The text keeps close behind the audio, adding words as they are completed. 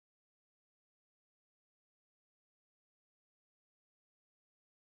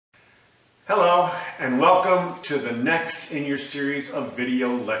Hello and welcome to the next in your series of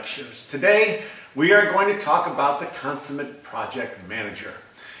video lectures. Today we are going to talk about the consummate project manager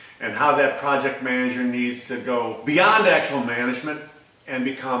and how that project manager needs to go beyond actual management and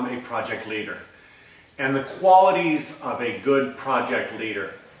become a project leader and the qualities of a good project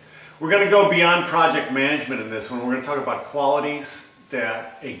leader. We're going to go beyond project management in this one. We're going to talk about qualities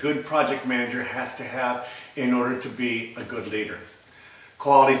that a good project manager has to have in order to be a good leader.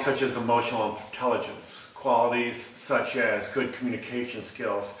 Qualities such as emotional intelligence, qualities such as good communication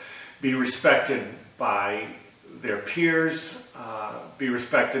skills, be respected by their peers, be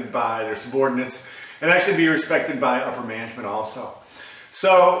respected by their subordinates, and actually be respected by upper management also.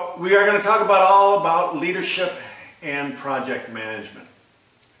 So we are going to talk all about leadership and project management.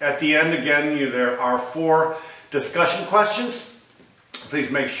 At the end, again, there are 4 discussion questions.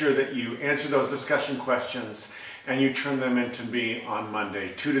 Please make sure that you answer those discussion questions and you turn them in to me on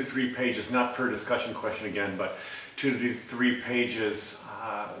Monday. 2 to 3 pages, not per discussion question again, but 2 to 3 pages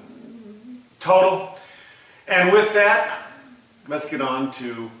total. And with that, let's get on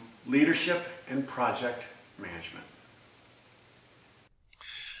to leadership and project management.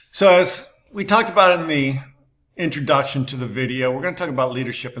 So as we talked about in the introduction to the video, we're going to talk about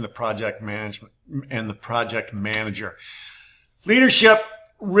leadership and the project management and the project manager. Leadership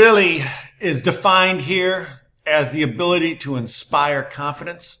really is defined here as the ability to inspire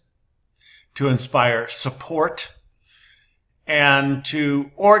confidence, to inspire support, and to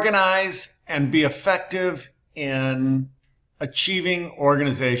organize and be effective in achieving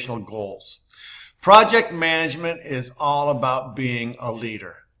organizational goals. Project management is all about being a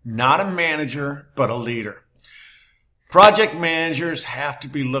leader, not a manager, but a leader. Project managers have to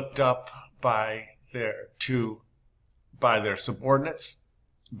be looked up by their subordinates,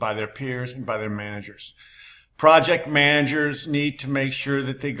 by their peers, and by their managers. Project managers need to make sure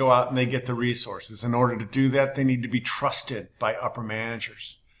that they go out and they get the resources. In order to do that, they need to be trusted by upper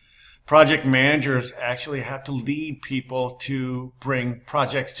managers. Project managers actually have to lead people to bring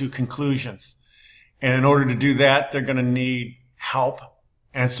projects to conclusions. And in order to do that, they're going to need help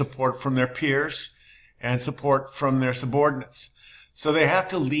and support from their peers and support from their subordinates. So they have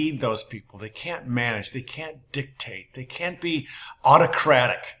to lead those people. They can't manage. They can't dictate. They can't be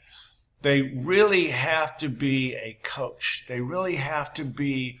autocratic. They really have to be a coach. They really have to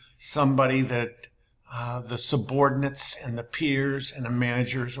be somebody that the subordinates and the peers and the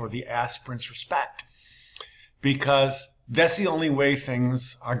managers or the aspirants respect, because that's the only way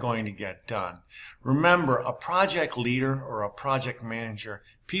things are going to get done. Remember, a project leader or a project manager,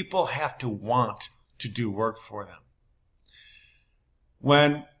 people have to want to do work for them.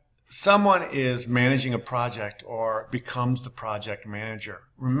 When someone is managing a project or becomes the project manager,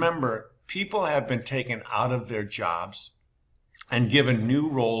 remember, people have been taken out of their jobs and given new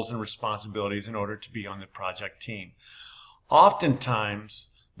roles and responsibilities in order to be on the project team. Oftentimes,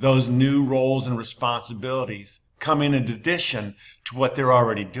 those new roles and responsibilities come in addition to what they're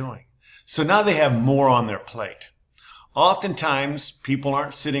already doing. So now they have more on their plate. Oftentimes, people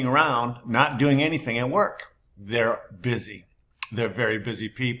aren't sitting around not doing anything at work. They're busy. They're very busy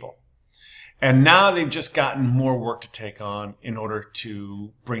people. And now they've just gotten more work to take on in order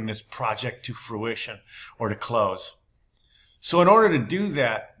to bring this project to fruition or to close. So in order to do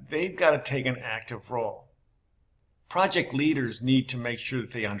that, they've got to take an active role. Project leaders need to make sure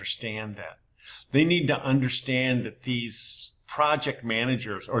that they understand that. They need to understand that these project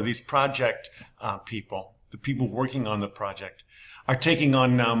managers or these project people, the people working on the project, are taking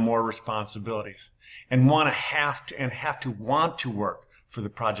on now more responsibilities and have to want to work for the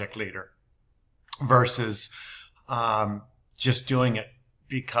project leader versus just doing it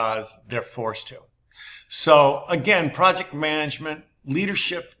because they're forced to. So again, project management,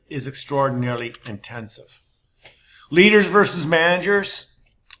 leadership is extraordinarily intensive. Leaders versus managers,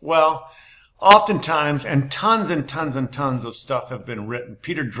 well, oftentimes, and tons of stuff have been written.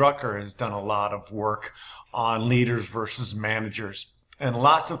 Peter Drucker has done a lot of work on leaders versus managers. And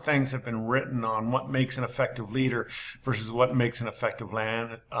lots of things have been written on what makes an effective leader versus what makes an effective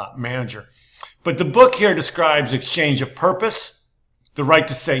manager. But the book here describes exchange of purpose, the right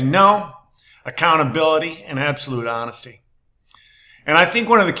to say no, accountability, and absolute honesty. And I think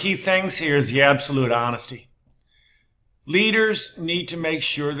one of the key things here is the absolute honesty. Leaders need to make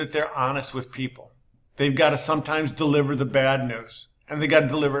sure that they're honest with people. They've got to sometimes deliver the bad news, and they've got to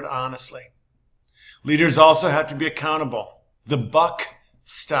deliver it honestly. Leaders also have to be accountable. The buck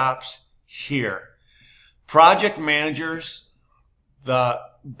stops here. Project managers, the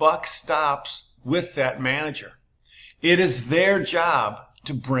buck stops with that manager. It is their job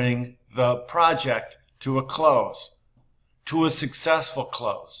to bring the project to a close, to a successful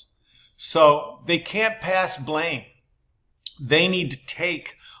close. So they can't pass blame. They need to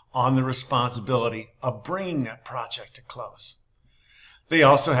take on the responsibility of bringing that project to close. They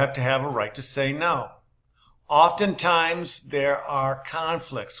also have to have a right to say no. Oftentimes, there are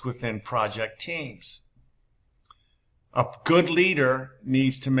conflicts within project teams. A good leader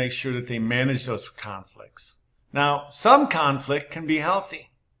needs to make sure that they manage those conflicts. Now, some conflict can be healthy.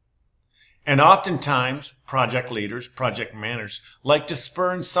 And oftentimes, project leaders, project managers, like to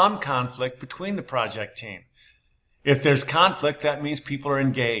spurn some conflict between the project team. If there's conflict, that means people are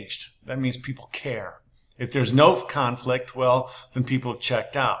engaged. That means people care. If there's no conflict, well, then people have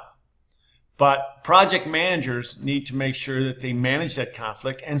checked out. But project managers need to make sure that they manage that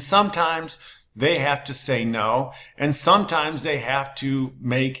conflict, and sometimes they have to say no, and sometimes they have to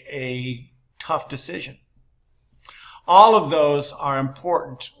make a tough decision. All of those are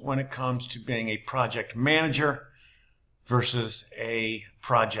important when it comes to being a project manager versus a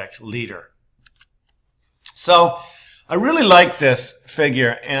project leader. So I really like this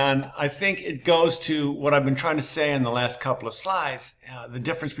figure, and I think it goes to what I've been trying to say in the last couple of slides, the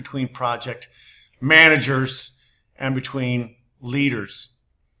difference between project managers and between leaders.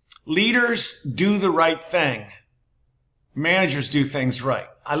 Leaders do the right thing. Managers do things right.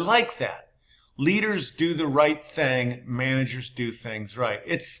 I like that. Leaders do the right thing. Managers do things right.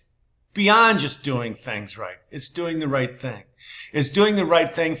 It's beyond just doing things right. It's doing the right thing. It's doing the right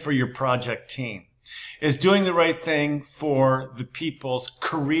thing for your project team. It's doing the right thing for the people's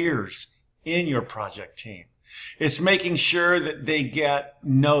careers in your project team. It's making sure that they get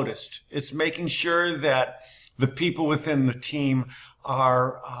noticed. It's making sure that the people within the team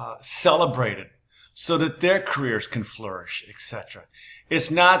are celebrated so that their careers can flourish, etc.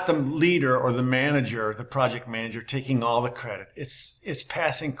 It's not the leader or the manager, the project manager, taking all the credit. It's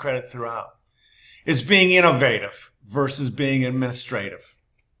passing credit throughout. It's being innovative versus being administrative.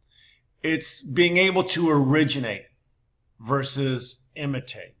 It's being able to originate versus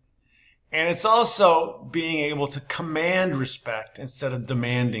imitate. And it's also being able to command respect instead of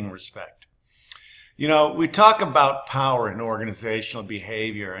demanding respect. You know, we talk about power in organizational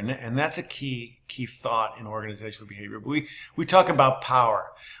behavior, and that's a key thought in organizational behavior. But we talk about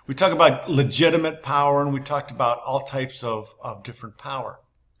power. We talk about legitimate power, and we talked about all types of different power.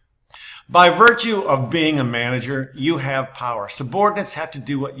 By virtue of being a manager, you have power. Subordinates have to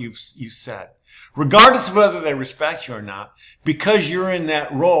do what you said. Regardless of whether they respect you or not, because you're in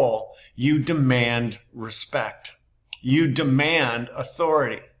that role, you demand respect. You demand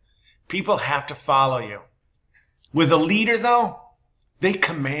authority. People have to follow you. With a leader, though, they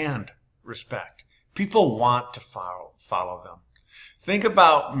command respect. People want to follow them. Think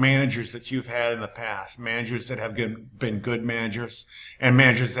about managers that you've had in the past, managers that have been good managers and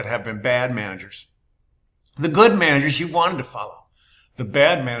managers that have been bad managers. The good managers you wanted to follow. The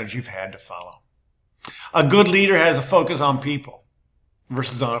bad managers you've had to follow. A good leader has a focus on people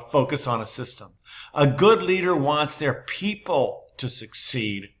versus a focus on a system. A good leader wants their people to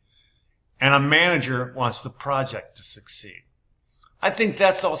succeed, and a manager wants the project to succeed. I think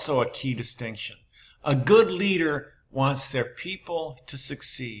that's also a key distinction. A good leader wants their people to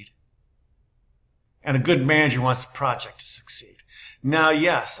succeed, and a good manager wants the project to succeed. Now,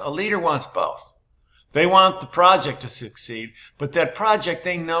 yes, a leader wants both. They want the project to succeed, but that project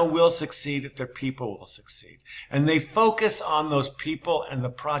they know will succeed if their people will succeed. And they focus on those people and the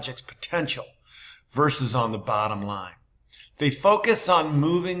project's potential versus on the bottom line. They focus on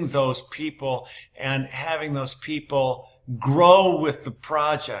moving those people and having those people grow with the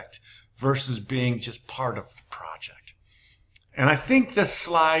project versus being just part of the project. And I think this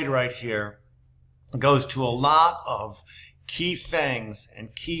slide right here goes to a lot of key things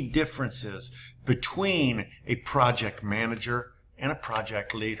and key differences between a project manager and a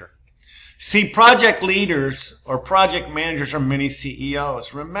project leader. See, project leaders or project managers are mini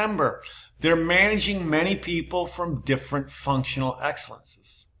CEOs. Remember, they're managing many people from different functional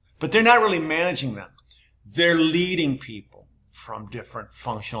excellences, but they're not really managing them. They're leading people from different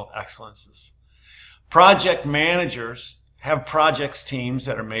functional excellences. Project managers have projects teams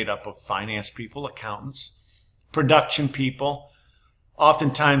that are made up of finance people, accountants, production people,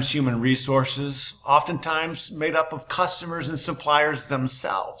 oftentimes human resources, oftentimes made up of customers and suppliers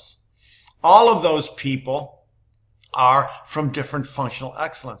themselves. All of those people are from different functional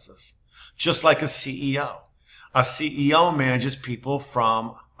excellences, just like a CEO. A CEO manages people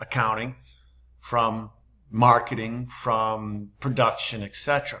from accounting, from marketing, from production,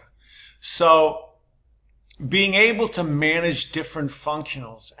 etc. So being able to manage different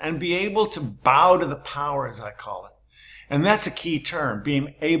functionals and be able to bow to the power, as I call it, And that's a key term.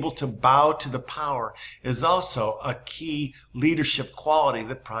 Being able to bow to the power is also a key leadership quality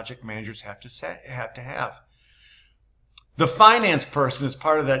that project managers have to have. The finance person is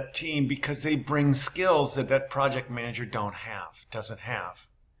part of that team because they bring skills that that project manager doesn't have.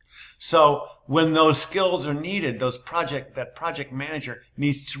 So when those skills are needed, that project manager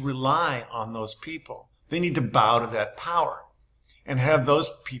needs to rely on those people. They need to bow to that power and have those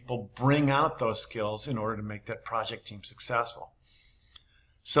people bring out those skills in order to make that project team successful.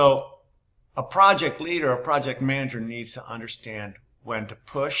 So a project leader, a project manager needs to understand when to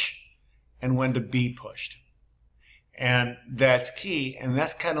push and when to be pushed. And that's key, and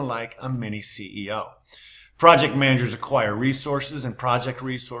that's kind of like a mini CEO. Project managers acquire resources and project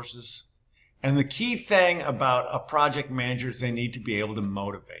resources. And the key thing about a project manager is they need to be able to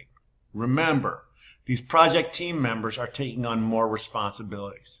motivate. Remember, these project team members are taking on more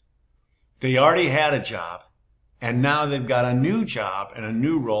responsibilities. They already had a job, and now they've got a new job and a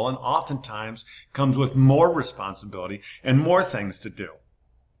new role, and oftentimes comes with more responsibility and more things to do.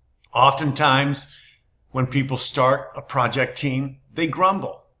 Oftentimes, when people start a project team, they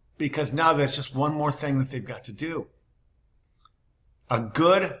grumble because now there's just one more thing that they've got to do. A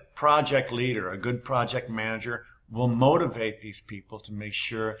good project leader, a good project manager will motivate these people to make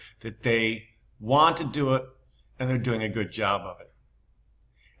sure that they want to do it and they're doing a good job of it.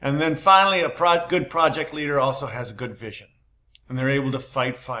 And then finally, a good project leader also has a good vision, and they're able to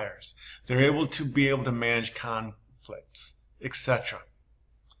fight fires. They're able to manage conflicts, etc.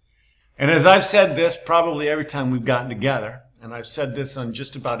 And as I've said this probably every time we've gotten together, and I've said this on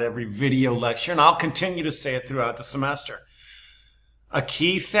just about every video lecture, and I'll continue to say it throughout the semester, a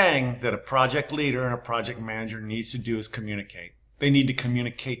key thing that a project leader and a project manager needs to do is communicate. They need to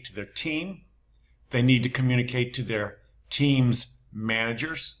communicate to their team. They need to communicate to their team's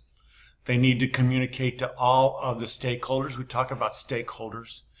managers. They need to communicate to all of the stakeholders. We talked about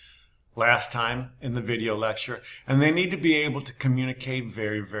stakeholders last time in the video lecture, and they need to be able to communicate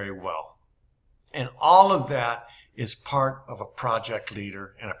very, very well. And all of that is part of a project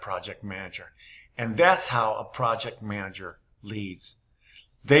leader and a project manager. And that's how a project manager leads.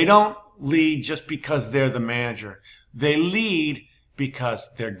 They don't lead just because they're the manager. They lead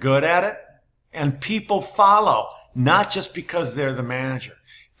because they're good at it, and people follow, not just because they're the manager.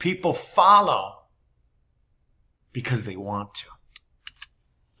 People follow because they want to.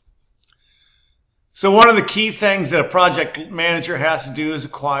 So one of the key things that a project manager has to do is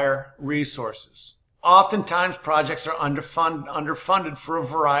acquire resources. Oftentimes projects are underfunded for a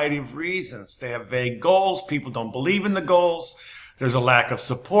variety of reasons. They have vague goals. People don't believe in the goals. There's a lack of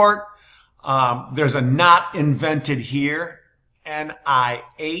support. There's a not invented here,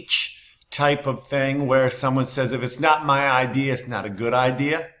 NIH type of thing where someone says, if it's not my idea, it's not a good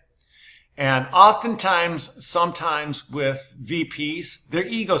idea. And oftentimes, sometimes with VPs, their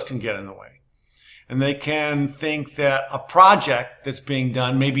egos can get in the way. And they can think that a project that's being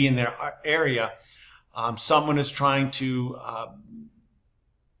done, maybe in their area, someone is trying to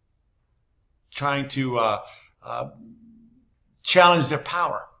challenge their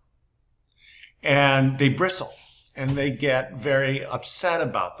power. And they bristle and they get very upset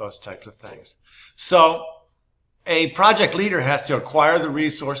about those types of things. So a project leader has to acquire the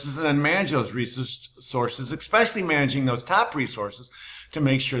resources and then manage those resources, especially managing those top resources, to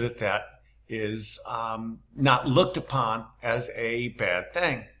make sure that that is not looked upon as a bad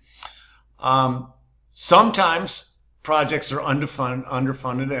thing. Sometimes projects are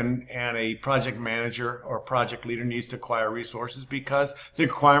underfunded and a project manager or project leader needs to acquire resources because the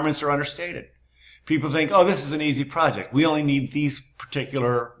requirements are understated. People think, oh, this is an easy project. We only need these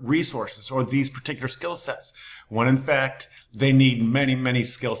particular resources or these particular skill sets, when in fact they need many, many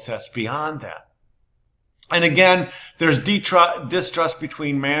skill sets beyond that. And again, there's distrust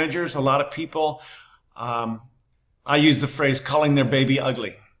between managers. A lot of people, I use the phrase calling their baby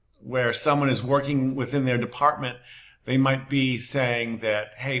ugly, where someone is working within their department. They might be saying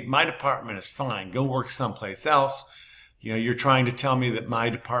that, hey, my department is fine. Go work someplace else. You know, you're trying to tell me that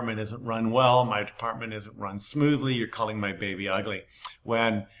my department isn't run well. My department isn't run smoothly. You're calling my baby ugly.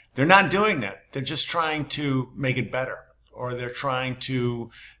 When they're not doing that. They're just trying to make it better, or they're trying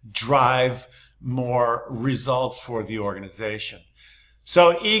to drive more results for the organization.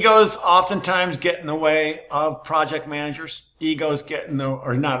 So egos oftentimes get in the way of project managers. Egos get in the,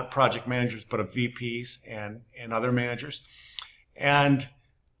 or not project managers, but of VPs and other managers. And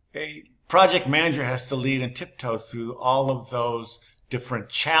a project manager has to lead and tiptoe through all of those different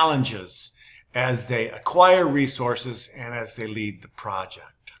challenges as they acquire resources and as they lead the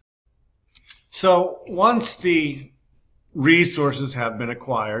project. So once the resources have been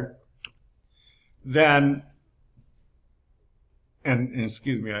acquired, then and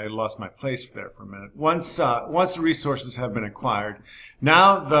excuse me, I lost my place there for a minute. Once the resources have been acquired,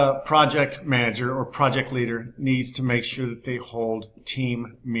 now the project manager or project leader needs to make sure that they hold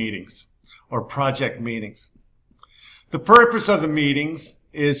team meetings or project meetings. The purpose of the meetings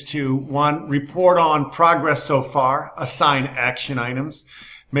is to, one, report on progress so far, assign action items,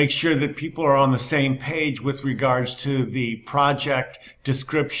 make sure that people are on the same page with regards to the project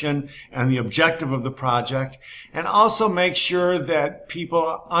description and the objective of the project, and also make sure that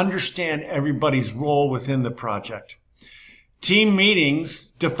people understand everybody's role within the project. Team meetings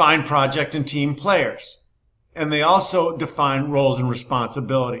define project and team players, and they also define roles and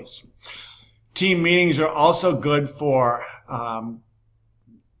responsibilities. Team meetings are also good for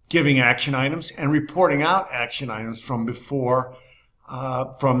giving action items and reporting out action items from before,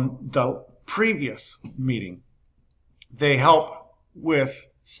 from the previous meeting. They help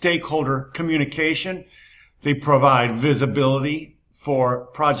with stakeholder communication. They provide visibility for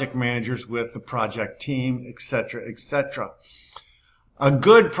project managers with the project team, etc., etc. A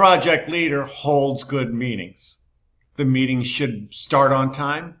good project leader holds good meetings. The meetings should start on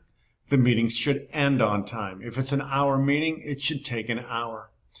time. The meetings should end on time. If it's an hour meeting, it should take an hour.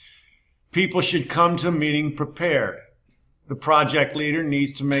 People should come to a meeting prepared. The project leader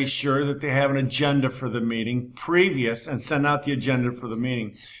needs to make sure that they have an agenda for the meeting previous, and send out the agenda for the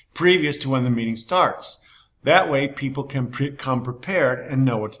meeting previous to when the meeting starts. That way people can come prepared and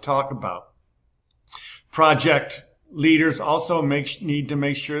know what to talk about. Project leaders also need to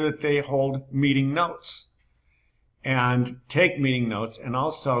make sure that they hold meeting notes and take meeting notes, and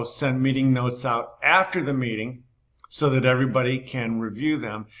also send meeting notes out after the meeting so that everybody can review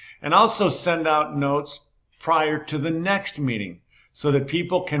them, and also send out notes prior to the next meeting so that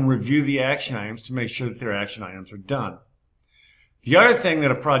people can review the action items to make sure that their action items are done. The other thing that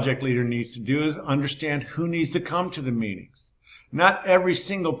a project leader needs to do is understand who needs to come to the meetings. Not every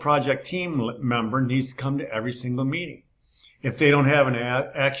single project team member needs to come to every single meeting. If they don't have an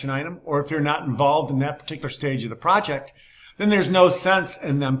action item, or if they're not involved in that particular stage of the project, then there's no sense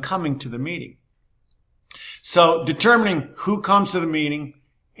in them coming to the meeting. So determining who comes to the meeting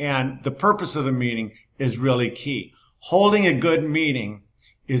and the purpose of the meeting is really key. Holding a good meeting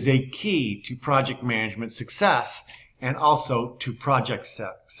is a key to project management success and also to project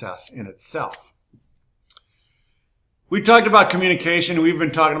success in itself. We talked about communication. We've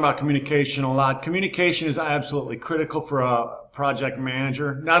been talking about communication a lot. Communication is absolutely critical for a project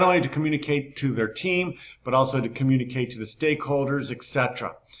manager, not only to communicate to their team, but also to communicate to the stakeholders,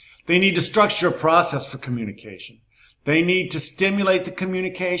 etc. They need to structure a process for communication. They need to stimulate the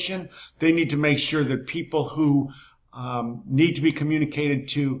communication. They need to make sure that people who need to be communicated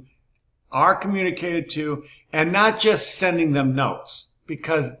to are communicated to, and not just sending them notes,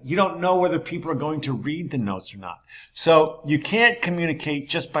 because you don't know whether people are going to read the notes or not. So you can't communicate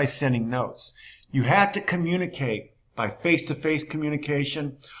just by sending notes. You have to communicate by face-to-face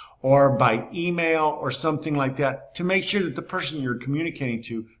communication or by email or something like that to make sure that the person you're communicating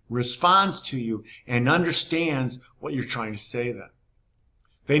to responds to you and understands what you're trying to say to them.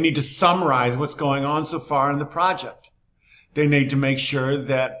 They need to summarize what's going on so far in the project. They need to make sure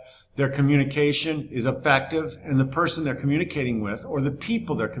that their communication is effective and the person they're communicating with or the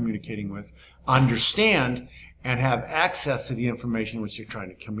people they're communicating with understand and have access to the information which they're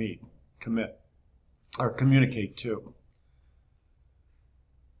trying to commit or communicate to.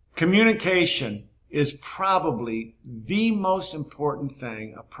 Communication is probably the most important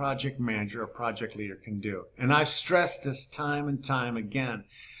thing a project manager or project leader can do. And I've stressed this time and time again.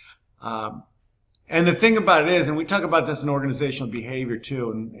 And the thing about it is, and we talk about this in organizational behavior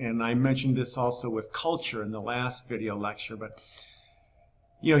too, and I mentioned this also with culture in the last video lecture, but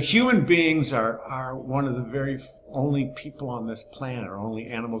you know, human beings are one of the very only people on this planet, or only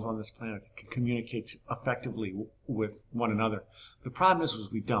animals on this planet that can communicate effectively with one another. The problem is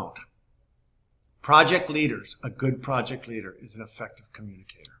we don't. Project leaders, a good project leader is an effective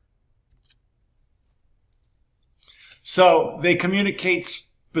communicator. So they communicate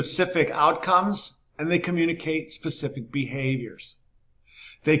specific outcomes and they communicate specific behaviors.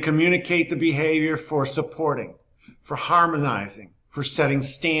 They communicate the behavior for supporting, for harmonizing, for setting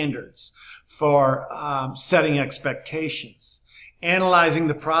standards, for setting expectations, analyzing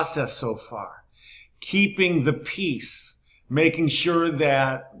the process so far, keeping the peace, making sure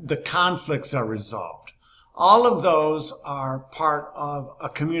that the conflicts are resolved. All of those are part of a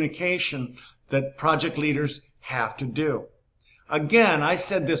communication that project leaders have to do. Again, I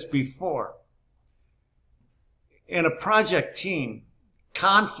said this before. In a project team,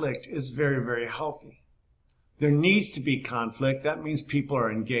 conflict is very, very healthy. There needs to be conflict. That means people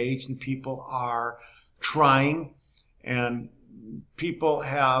are engaged and people are trying and people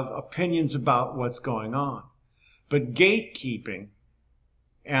have opinions about what's going on. But gatekeeping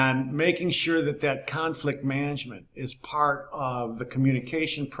and making sure that that conflict management is part of the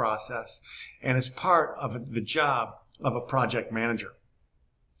communication process and is part of the job of a project manager.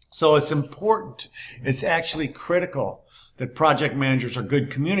 So it's important, it's actually critical that project managers are good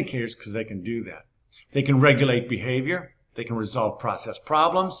communicators because they can do that. They can regulate behavior, they can resolve process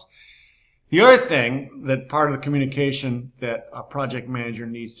problems. The other thing that part of the communication that a project manager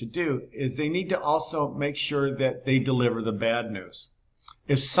needs to do is they need to also make sure that they deliver the bad news.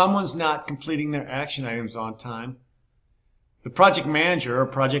 If someone's not completing their action items on time, the project manager or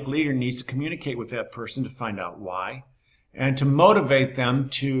project leader needs to communicate with that person to find out why and to motivate them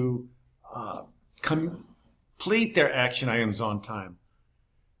to complete their action items on time.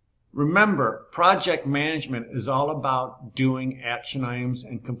 Remember, project management is all about doing action items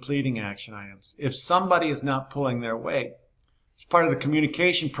and completing action items. If somebody is not pulling their weight, it's part of the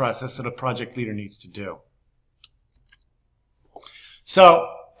communication process that a project leader needs to do.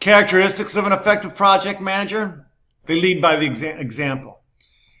 So, characteristics of an effective project manager, they lead by the example.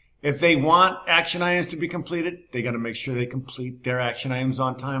 If they want action items to be completed, they got to make sure they complete their action items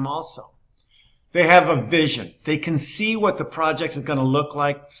on time also. They have a vision. They can see what the project is going to look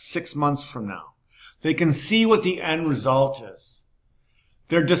like 6 months from now. They can see what the end result is.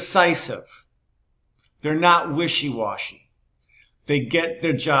 They're decisive. They're not wishy-washy. They get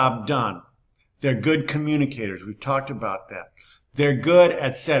their job done. They're good communicators. We've talked about that. They're good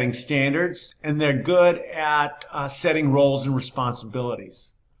at setting standards, and they're good at setting roles and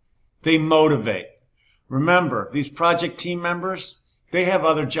responsibilities. They motivate. Remember, these project team members, they have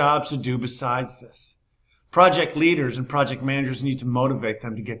other jobs to do besides this. Project leaders and project managers need to motivate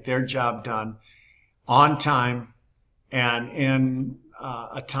them to get their job done on time and in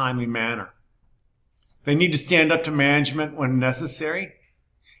a timely manner. They need to stand up to management when necessary.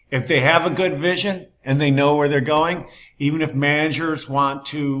 If they have a good vision and they know where they're going, even if managers want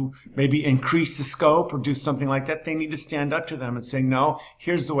to maybe increase the scope or do something like that, they need to stand up to them and say, no,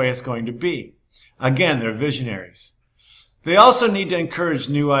 here's the way it's going to be. Again, they're visionaries. They also need to encourage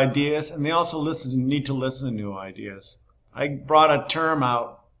new ideas, and they also need to listen to new ideas. I brought a term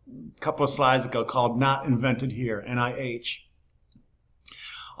out a couple of slides ago called Not Invented Here, NIH.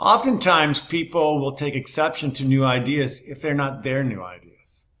 Oftentimes, people will take exception to new ideas if they're not their new ideas.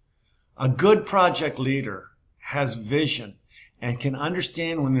 A good project leader has vision and can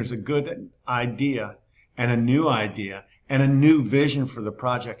understand when there's a good idea and a new vision for the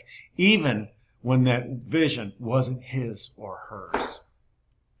project, even when that vision wasn't his or hers.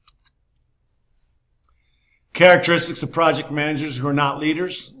 Characteristics of project managers who are not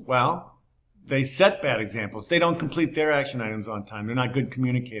leaders, well, they set bad examples. They don't complete their action items on time. They're not good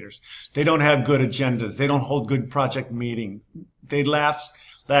communicators. They don't have good agendas. They don't hold good project meetings. They lack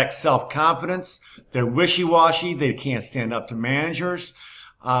self-confidence. They're wishy-washy. They can't stand up to managers.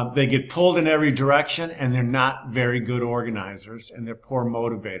 They get pulled in every direction, and they're not very good organizers, and they're poor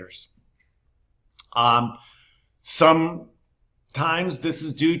motivators. Sometimes this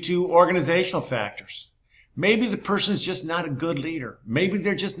is due to organizational factors. Maybe the person's just not a good leader. Maybe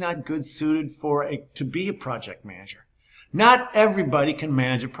they're just not good suited to be a project manager. Not everybody can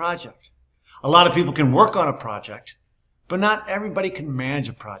manage a project. A lot of people can work on a project, but not everybody can manage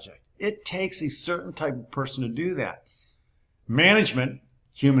a project. It takes a certain type of person to do that. Management,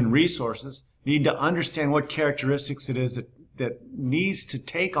 human resources, need to understand what characteristics it is that needs to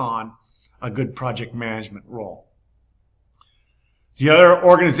take on a good project management role. The other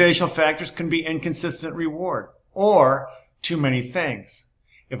organizational factors can be inconsistent reward or too many things.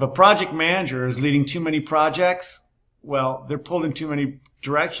 If a project manager is leading too many projects, well, they're pulled in too many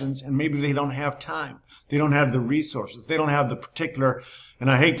directions and maybe they don't have time. They don't have the resources. They don't have the particular,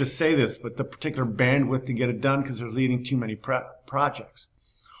 and I hate to say this, but the particular bandwidth to get it done because they're leading too many projects.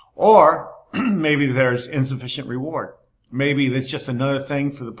 Or maybe there's insufficient reward. Maybe that's just another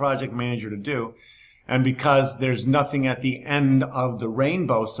thing for the project manager to do. And because there's nothing at the end of the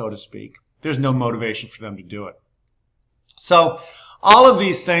rainbow, so to speak, there's no motivation for them to do it. So all of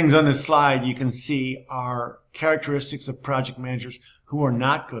these things on this slide you can see are characteristics of project managers who are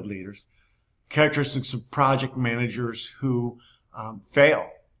not good leaders, characteristics of project managers who fail.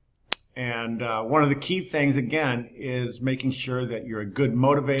 And one of the key things, again, is making sure that you're a good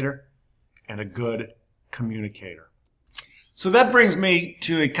motivator and a good communicator. So that brings me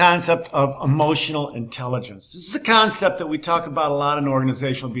to a concept of emotional intelligence. This is a concept that we talk about a lot in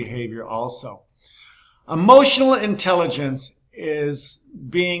organizational behavior also. Emotional intelligence is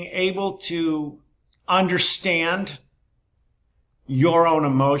being able to understand your own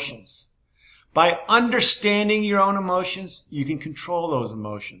emotions, By understanding your own emotions, you can control those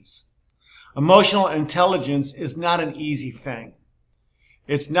emotions. Emotional intelligence is not an easy thing.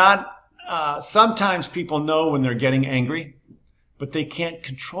 It's not, sometimes people know when they're getting angry, but they can't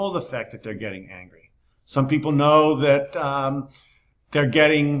control the fact that they're getting angry. Some people know that they're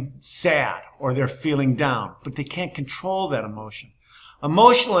getting sad or they're feeling down, but they can't control that emotion.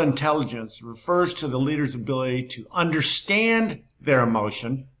 Emotional intelligence refers to the leader's ability to understand their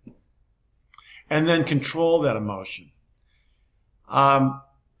emotion and then control that emotion.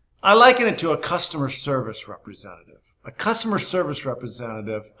 I liken it to a customer service representative. A customer service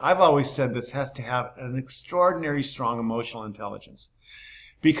representative, I've always said this, has to have an extraordinary strong emotional intelligence.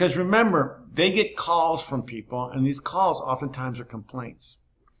 Because remember, they get calls from people, and these calls oftentimes are complaints.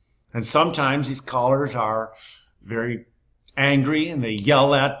 And sometimes these callers are very angry and they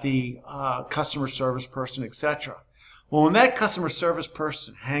yell at the customer service person, etc. Well, when that customer service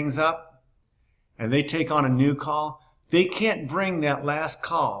person hangs up and they take on a new call, they can't bring that last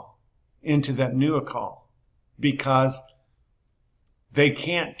call into that new call because they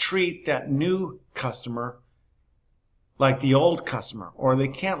can't treat that new customer like the old customer, or they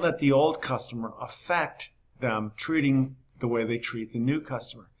can't let the old customer affect them treating the way they treat the new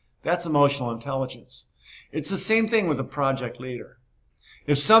customer. That's emotional intelligence. It's the same thing with a project leader.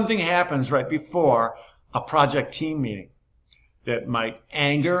 If something happens right before a project team meeting that might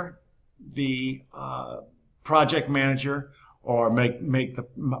anger the project manager or make the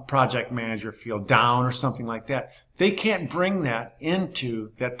project manager feel down or something like that, they can't bring that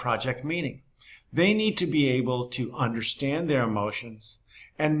into that project meeting. They need to be able to understand their emotions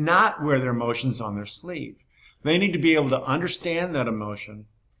and not wear their emotions on their sleeve. They need to be able to understand that emotion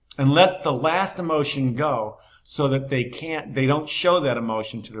and let the last emotion go so that they don't show that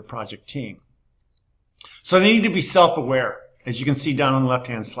emotion to the project team. So they need to be self-aware, as you can see down on the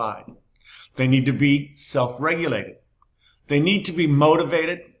left-hand slide. They need to be self-regulated. They need to be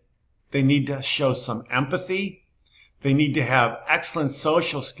motivated. They need to show some empathy. They need to have excellent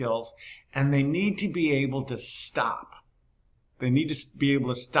social skills, and they need to be able to stop. They need to be able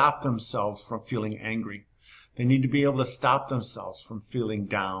to stop themselves from feeling angry. They need to be able to stop themselves from feeling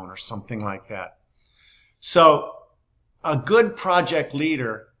down or something like that. So a good project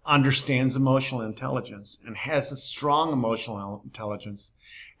leader understands emotional intelligence and has a strong emotional intelligence,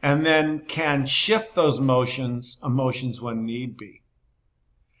 and then can shift those emotions when need be.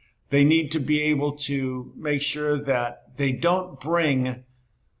 They need to be able to make sure that they don't bring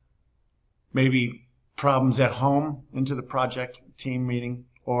maybe problems at home into the project team meeting,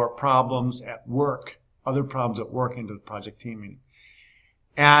 or problems at work, other problems at work into the project team meeting.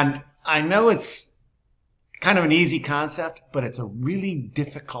 And I know it's kind of an easy concept, but it's a really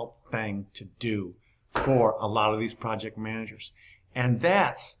difficult thing to do for a lot of these project managers. And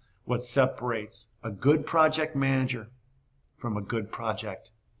that's what separates a good project manager from a good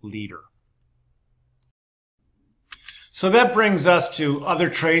project leader. So that brings us to other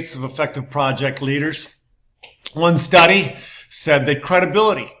traits of effective project leaders. One study said that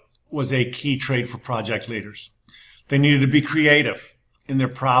credibility was a key trait for project leaders. They needed to be creative in their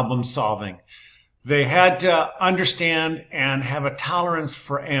problem solving. They had to understand and have a tolerance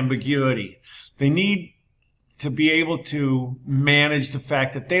for ambiguity. They need to be able to manage the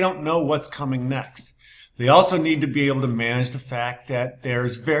fact that they don't know what's coming next. They also need to be able to manage the fact that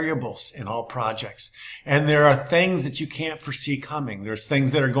there's variables in all projects, and there are things that you can't foresee coming. There's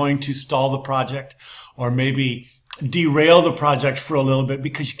things that are going to stall the project or maybe derail the project for a little bit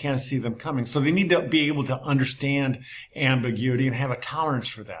because you can't see them coming. So they need to be able to understand ambiguity and have a tolerance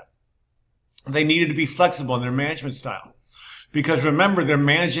for that. They needed to be flexible in their management style, because remember, they're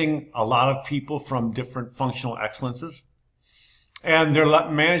managing a lot of people from different functional excellences, and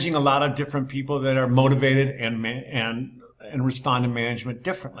they're managing a lot of different people that are motivated and respond to management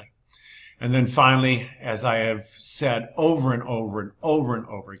differently. And then finally, as I have said over and over and over and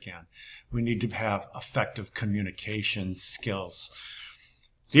over again, we need to have effective communication skills.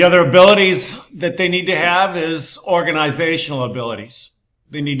 The other abilities that they need to have is organizational abilities.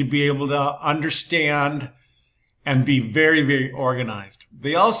 They need to be able to understand and be very, very organized.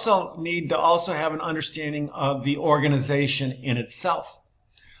 They also need to have an understanding of the organization in itself.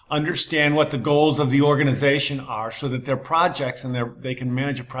 Understand what the goals of the organization are so that their projects and they can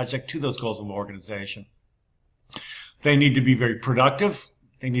manage a project to those goals of organization. They need to be very productive.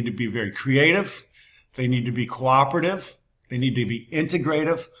 They need to be very creative. They need to be cooperative. They need to be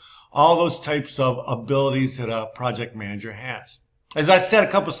integrative. All those types of abilities that a project manager has. As I said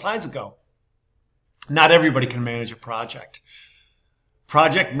a couple slides ago, not everybody can manage a project.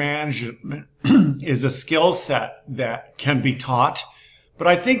 Project management is a skill set that can be taught But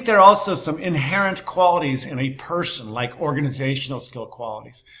I think there are also some inherent qualities in a person, like organizational skill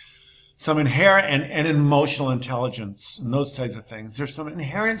qualities, some inherent and emotional intelligence and those types of things. There's some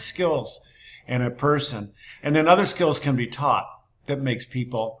inherent skills in a person, and then other skills can be taught that makes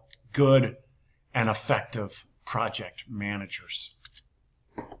people good and effective project managers.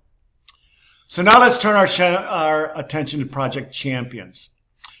 So now let's turn our attention to project champions.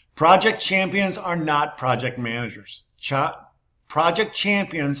 Project champions are not project managers. Project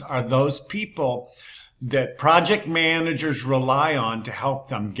champions are those people that project managers rely on to help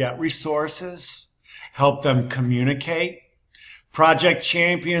them get resources, help them communicate. Project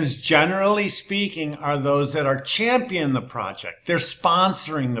champions, generally speaking, are those that are championing the project. They're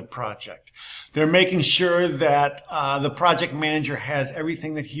sponsoring the project. They're making sure that the project manager has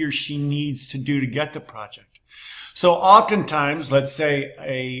everything that he or she needs to do to get the project. So oftentimes, let's say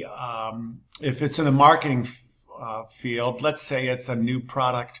if it's in the marketing field, let's say it's a new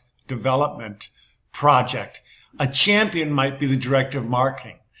product development project, a champion might be the director of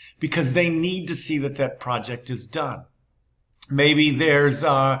marketing because they need to see that that project is done. Maybe there's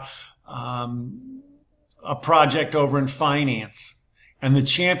a project over in finance, and the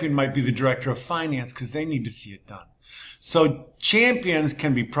champion might be the director of finance because they need to see it done. So champions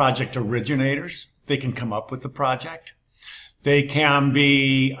can be project originators. They can come up with the project. They can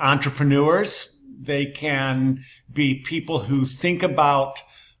be entrepreneurs. They can be people who think about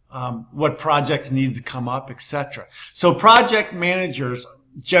what projects need to come up, etc. So project managers,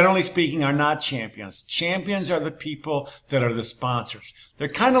 generally speaking, are not champions. Champions are the people that are the sponsors. They're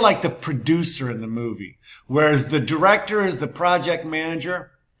kind of like the producer in the movie, whereas the director is the project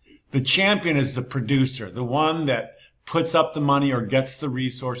manager. The champion is the producer, the one that puts up the money or gets the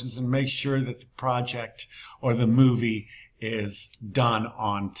resources and makes sure that the project or the movie is done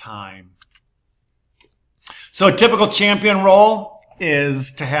on time. So a typical champion role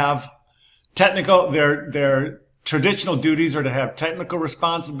is to have their traditional duties are to have technical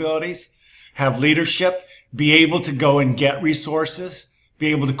responsibilities, have leadership, be able to go and get resources, be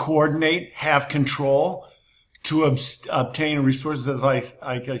able to coordinate, have control to obtain resources, as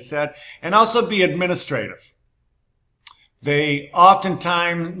like I said, and also be administrative. They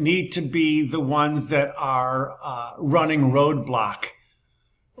oftentimes need to be the ones that are running roadblock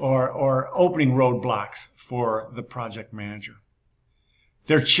or opening roadblocks for the project manager.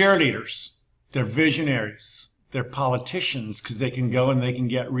 They're cheerleaders. They're visionaries. They're politicians because they can go and they can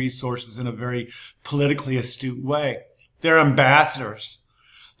get resources in a very politically astute way. They're ambassadors.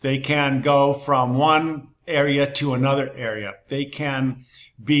 They can go from one area to another area. They can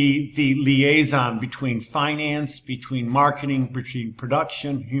be the liaison between finance, between marketing, between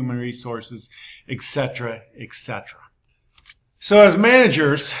production, human resources, etc., etc. So as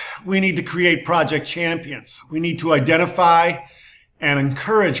managers, we need to create project champions. We need to identify and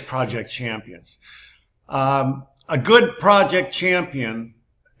encourage project champions. A good project champion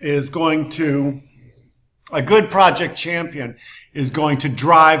is going to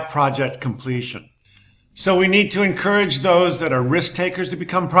drive project completion. So we need to encourage those that are risk takers to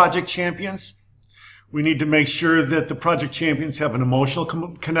become project champions. We need to make sure that the project champions have an emotional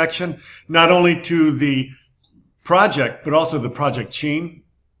connection, not only to the project, but also the project team.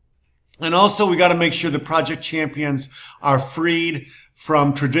 And also we got to make sure the project champions are freed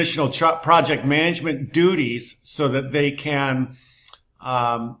from traditional project management duties so that they can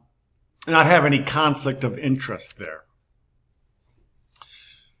not have any conflict of interest there.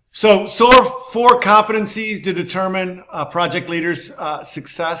 So 4 competencies to determine a project leader's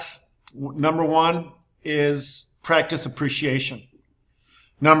success. Number 1 is practice appreciation.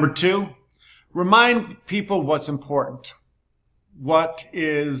 Number 2, remind people what's important. What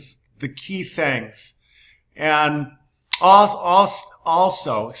is the key things? And also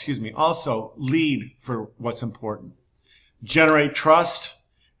lead for what's important. Generate trust,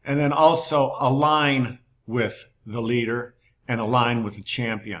 and then also align with the leader and align with the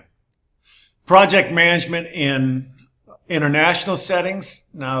champion. Project management in international settings.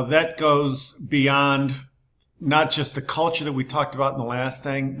 Now that goes beyond not just the culture that we talked about in the last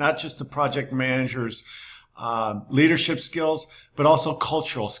thing, not just the project manager's leadership skills, but also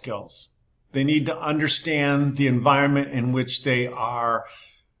cultural skills. They need to understand the environment in which they are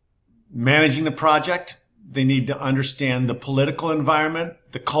managing the project. They need to understand the political environment,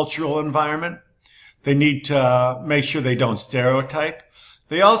 the cultural environment. They need to make sure they don't stereotype.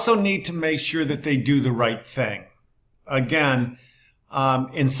 They also need to make sure that they do the right thing. Again,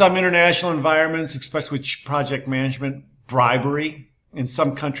 in some international environments, especially with project management, bribery. In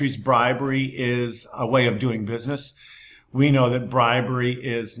some countries, bribery is a way of doing business. We know that bribery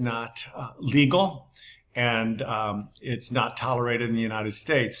is not legal, and it's not tolerated in the United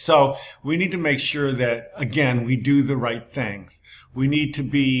States. So we need to make sure that, again, we do the right things. We need to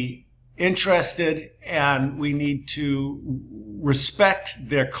be interested, and we need to respect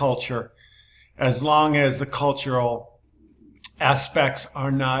their culture as long as the cultural aspects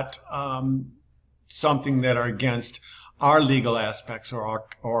are not something that are against our legal aspects or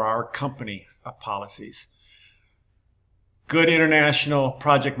our company policies. Good international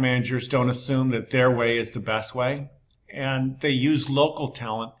project managers don't assume that their way is the best way, and they use local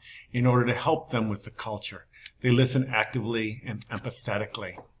talent in order to help them with the culture. They listen actively and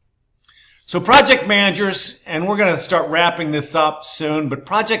empathetically. So project managers, and we're going to start wrapping this up soon, but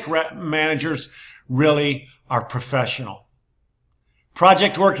project managers really are professional.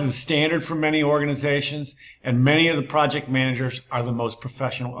 Project work is a standard for many organizations, and many of the project managers are the most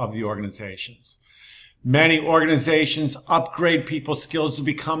professional of the organizations. Many organizations upgrade people's skills to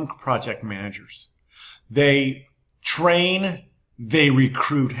become project managers. They train, they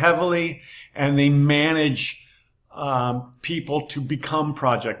recruit heavily, and they manage people to become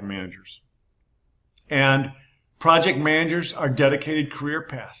project managers. And project managers are dedicated career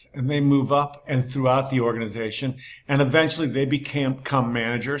paths, and they move up and throughout the organization, and eventually they become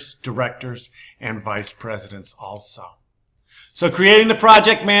managers, directors, and vice presidents also. So creating the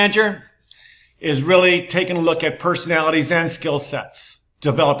project manager is really taking a look at personalities and skill sets,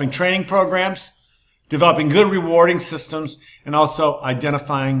 developing training programs, developing good rewarding systems, and also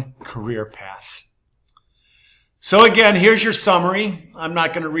identifying career paths. So again, here's your summary. I'm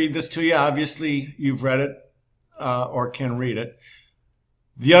not going to read this to you. Obviously, you've read it or can read it.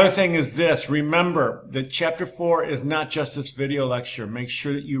 The other thing is this. Remember that Chapter 4 is not just this video lecture. Make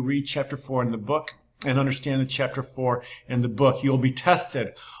sure that you read Chapter 4 in the book and understand the Chapter 4 in the book. You'll be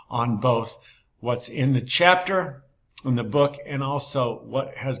tested on both what's in the chapter, in the book, and also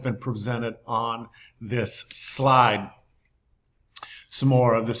what has been presented on this slide. Some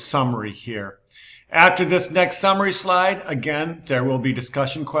more of the summary here. After this next summary slide, again, there will be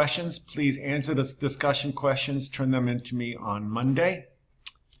discussion questions. Please answer the discussion questions. Turn them in to me on Monday.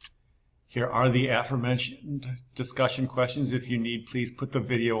 Here are the aforementioned discussion questions. If you need, please put the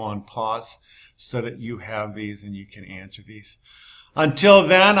video on pause so that you have these and you can answer these. Until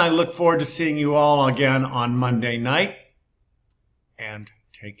then, I look forward to seeing you all again on Monday night, and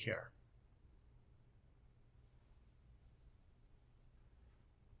take care.